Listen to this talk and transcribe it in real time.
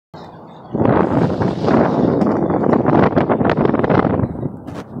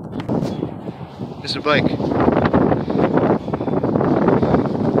Mr. Blake.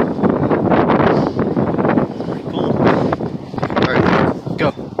 Alright,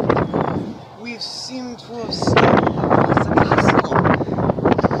 go. We seem to have stumbled across a castle.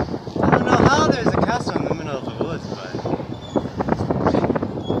 I don't know how there's a castle in the middle of the woods, but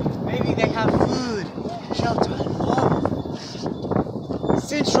maybe they have food, shelter, and warmth.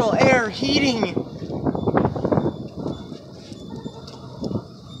 Central air heating.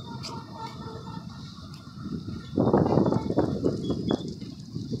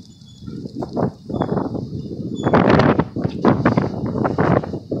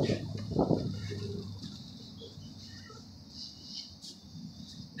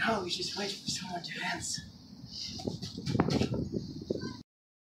 No, we just wait for someone to answer.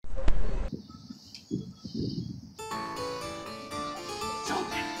 It's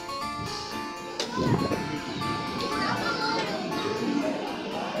open.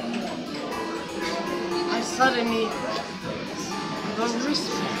 I suddenly have a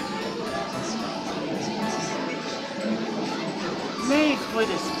wristband made for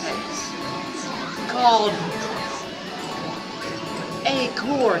this place, called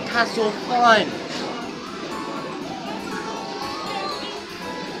Acor Castle Fun.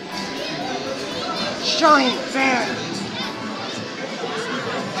 Giant fan.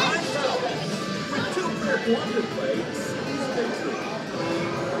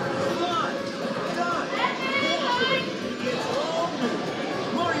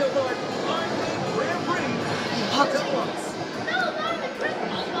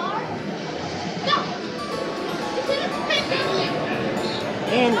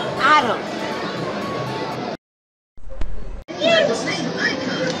 And Adam.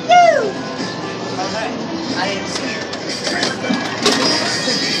 I didn't see you.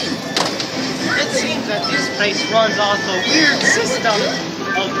 It seems that this place runs off a weird system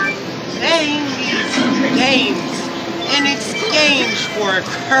of playing these games in exchange for a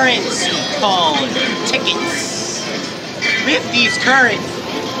currency called tickets. With these currencies,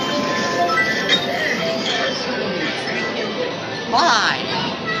 buy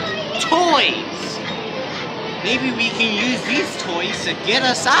toys. Maybe we can use these toys to get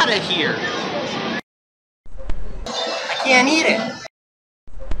us out of here. I can't eat it.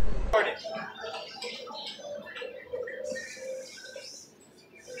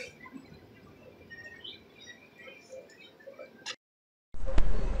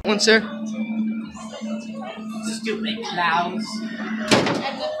 One, sir. Stupid clowns.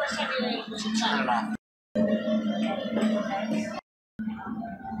 Turn it off.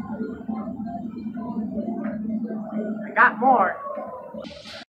 I got more.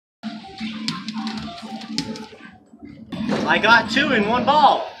 I got 2 in 1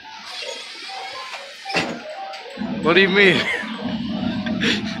 ball. What do you mean?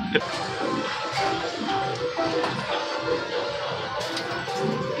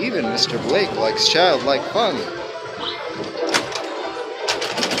 Even Mr. Blake likes childlike fun.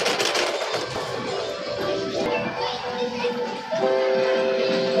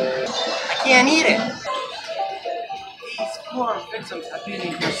 I can't eat it. These poor victims have been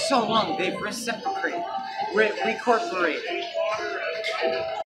in here so long, they've recorporated.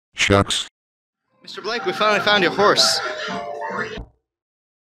 Shucks. Mr. Blake, we finally found your horse.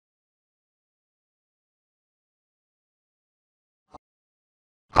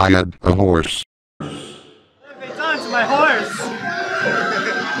 I had a horse. It's on to my horse.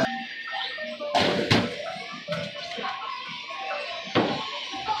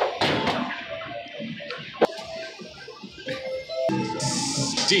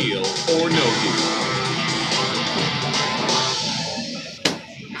 Deal or no deal?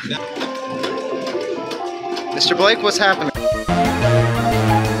 Mr. Blake, what's happening?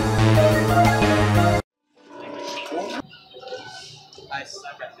 I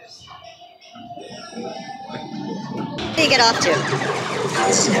suck at this. Where do you get off to?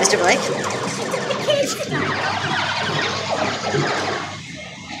 Mr. Blake?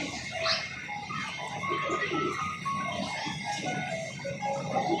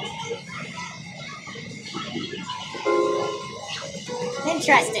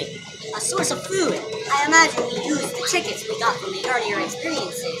 Interesting. A source of food. I imagine we used the tickets we got from the earlier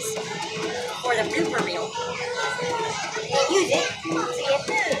experiences for the blooper reel. We use it to get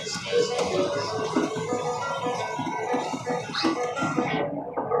food.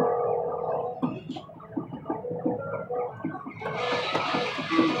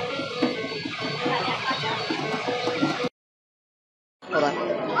 Hold on.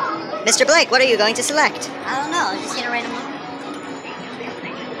 Mr. Blake, what are you going to select? I don't know. Just hit a random number.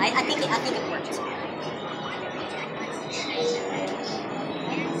 I think it worked.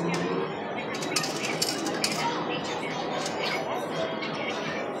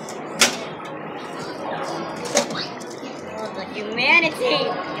 humanity!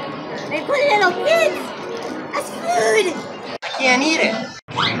 They put little kids as food! I can't eat it.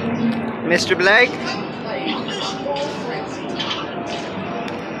 Mr. Blake?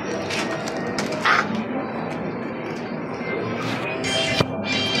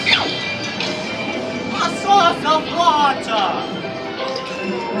 A sauce of water!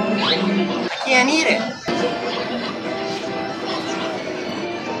 I can't eat it.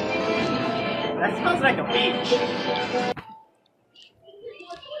 That smells like a beach.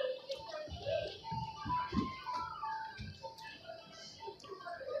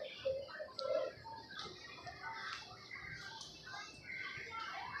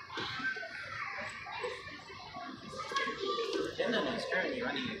 Is currently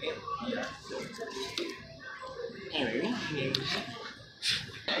running a game.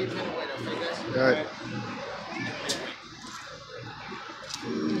 Alright.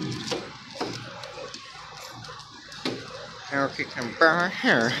 Erica can burn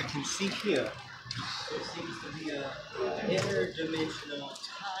here. You can see here, there seems to be an interdimensional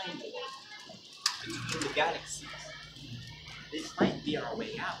time warp between the galaxies. This might be our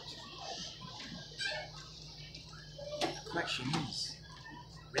way out. The question is,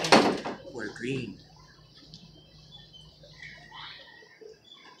 red or green?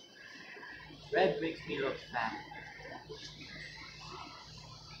 Red makes me look fat.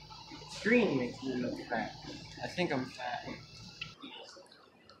 Green makes me look fat. I think I'm fat.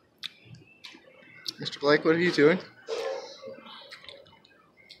 Mr. Blake, what are you doing?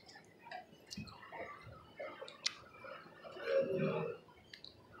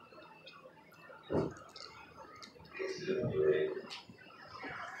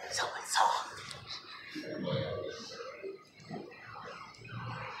 Someone saw.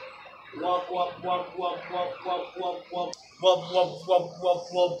 Wop wop wop wop wop wop wop wop wop wop wop wop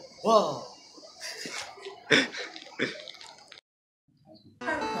wop wop.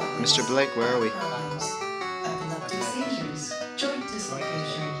 Mr. Blake, where are we?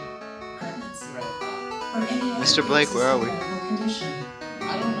 Mr. Blake, where are we? I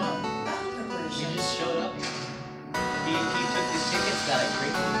don't know. He just showed up. He took his tickets that I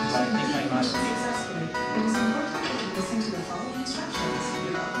created, so I think I got it. It is important to listen to the following instructions.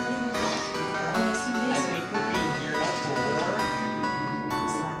 I think we're being geared up for war.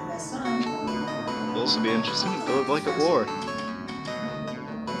 It's not the best time. It'll also be interesting. It looked like a war.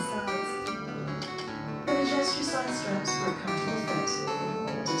 Adjust your side straps for a comfortable fit.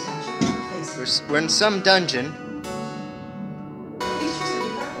 Detach your front faces. We're in some dungeon. Features of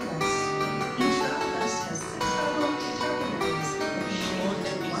your battle vest. Each battle vest has 6 double target areas.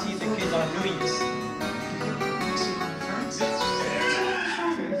 Let me see the kids on New Year's.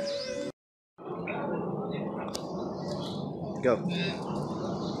 Go.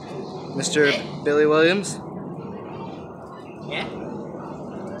 Mr. Billy Williams? Yeah?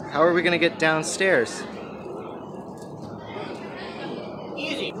 How are we gonna get downstairs?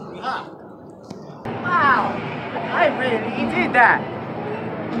 Easy. Huh. Wow! I really did that!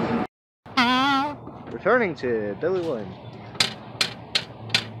 Returning to Billy Williams.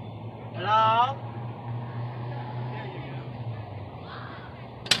 Hello?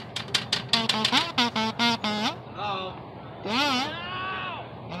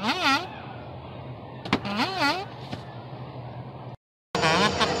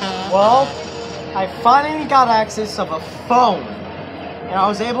 Well, I finally got access of a phone, and I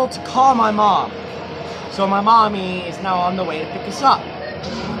was able to call my mom. So my mommy is now on the way to pick us up.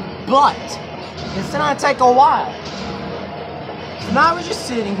 But it's gonna take a while. So now we're just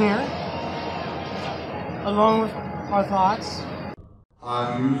sitting here, alone with our thoughts.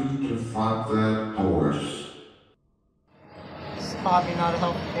 I used to fight that horse. It's probably not a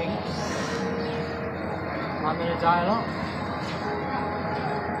healthy thing. I'm gonna die alone.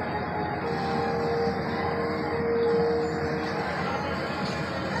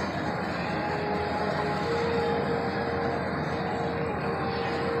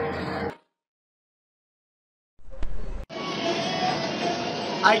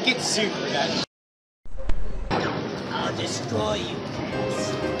 I get sued for that. I'll destroy you.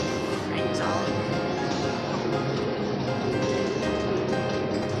 Friends all.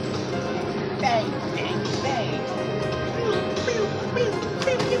 Bang, bang, bang.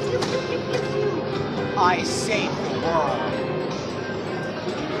 I saved the world.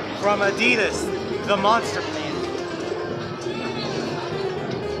 From Adidas, the monster plan.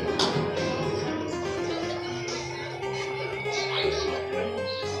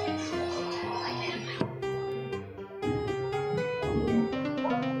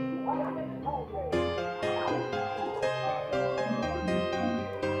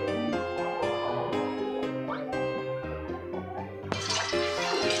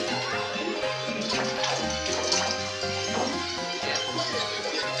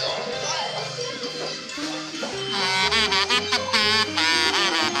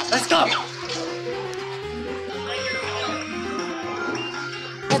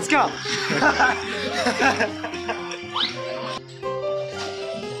 Let's go.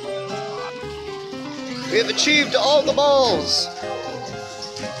 We have achieved all the balls!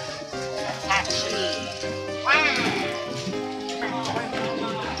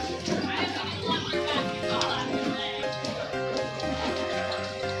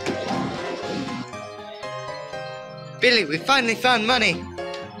 Billy, we finally found money!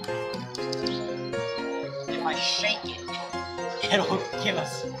 If I shake it, it'll give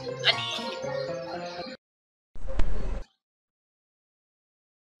us money.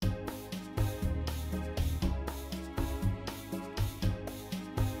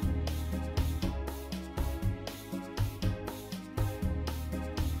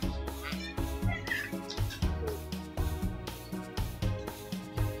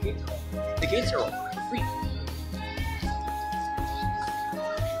 The gates are free.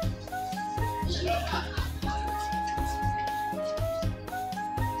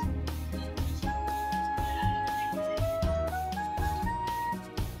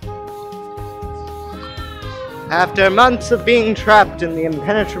 After months of being trapped in the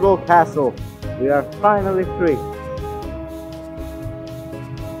impenetrable castle, we are finally free.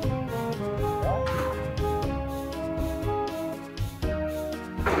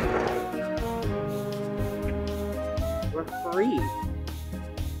 We're free.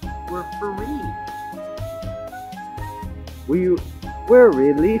 We're free. We're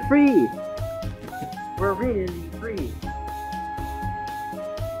really free. We're really free.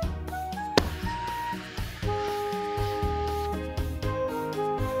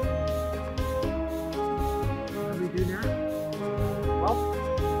 What do we do now? Well,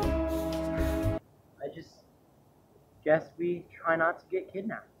 I just guess we try not to get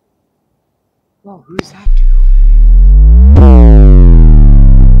kidnapped. Well, who's that dude over there?